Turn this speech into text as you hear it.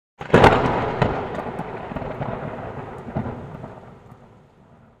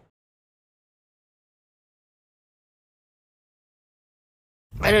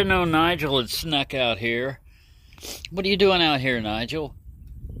I didn't know Nigel had snuck out here. What are you doing out here, Nigel?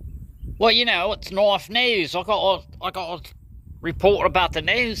 Well, you know, it's North News. I got to report about the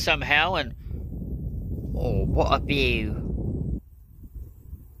news somehow, and oh, what a view!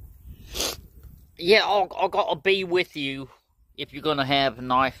 Yeah, I got to be with you if you're gonna have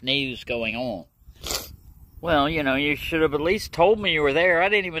Knife News going on. Well, you know, you should have at least told me you were there. I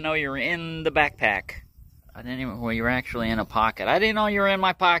didn't even know you were in the backpack. I didn't even, well, you were actually in a pocket. I didn't know you were in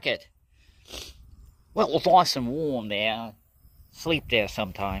my pocket. Well, it was nice and warm there. I sleep there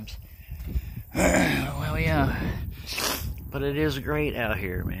sometimes. Well, yeah. But it is great out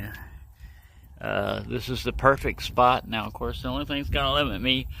here, man. This is the perfect spot. Now, of course, the only thing that's going to limit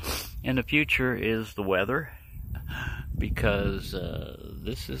me in the future is the weather. Because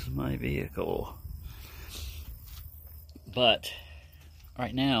this is my vehicle. But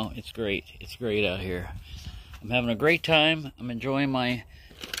right now, it's great. It's great out here. I'm having a great time. I'm enjoying my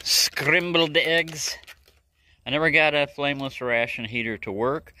scrambled eggs. I never got a flameless ration heater to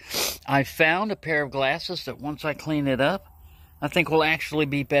work. I found a pair of glasses that once I clean it up, I think will actually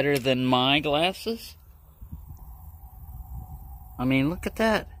be better than my glasses. I mean, look at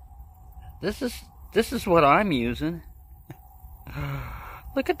that. This is what I'm using.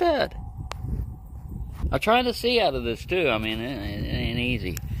 Look at that. I'm trying to see out of this too. I mean, it ain't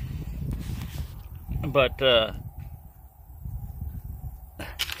easy. But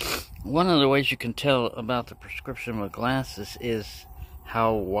one of the ways you can tell about the prescription with glasses is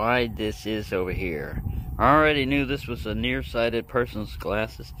how wide this is over here. I already knew this was a nearsighted person's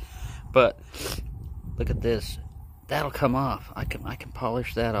glasses, but look at this. That'll come off. I can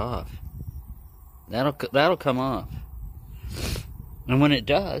polish that off. That'll come off. And when it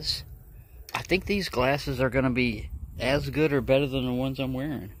does, I think these glasses are going to be as good or better than the ones I'm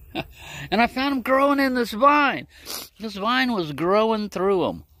wearing. And I found them growing in this vine. This vine was growing through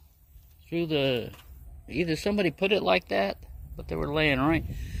them. Through the... Either somebody put it like that, but they were laying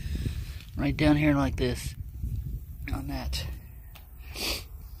right down here like this. On that.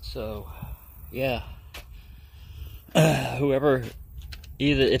 So, yeah. Whoever...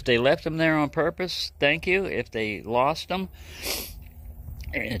 Either if they left them there on purpose, thank you. If they lost them,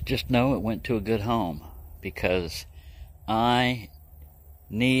 just know it went to a good home. Because I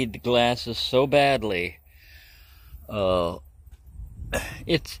need glasses so badly. My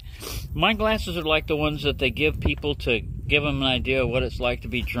glasses are like the ones that they give people to give them an idea of what it's like to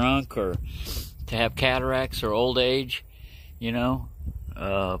be drunk or to have cataracts or old age, you know.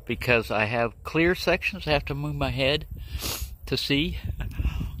 Because I have clear sections, I have to move my head to see.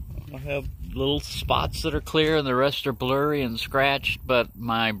 I have little spots that are clear and the rest are blurry and scratched, but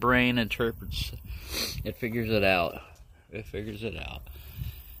my brain interprets. It figures it out. It figures it out.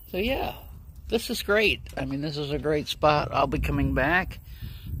 So yeah, this is great. I mean, this is a great spot. I'll be coming back.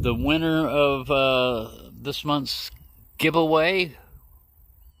 The winner of this month's giveaway,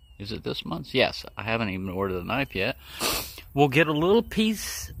 is it this month's? Yes, I haven't even ordered the knife yet. We'll get a little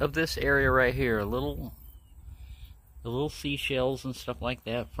piece of this area right here, the little seashells and stuff like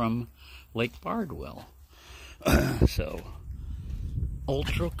that from Lake Bardwell. So,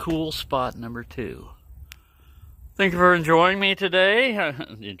 ultra cool spot number 2. Thank you for enjoying me today.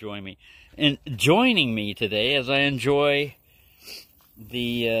 Joining me today as I enjoy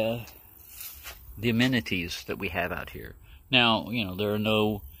the amenities that we have out here. Now, you know, there are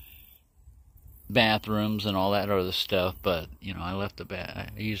no bathrooms and all that other stuff, but you know, I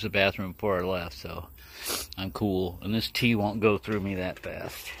used the bathroom before I left, so I'm cool. And this tea won't go through me that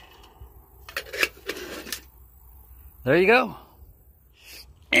fast. There you go.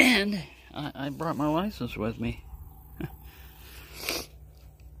 And I brought my license with me.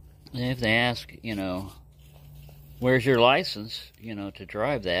 And if they ask, you know, where's your license, you know, to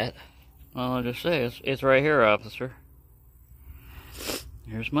drive that, well, I'll just say, it's right here, officer.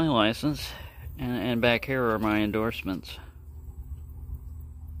 Here's my license, and back here are my endorsements.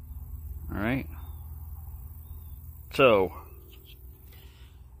 Alright? So,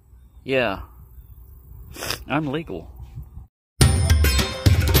 yeah, I'm legal.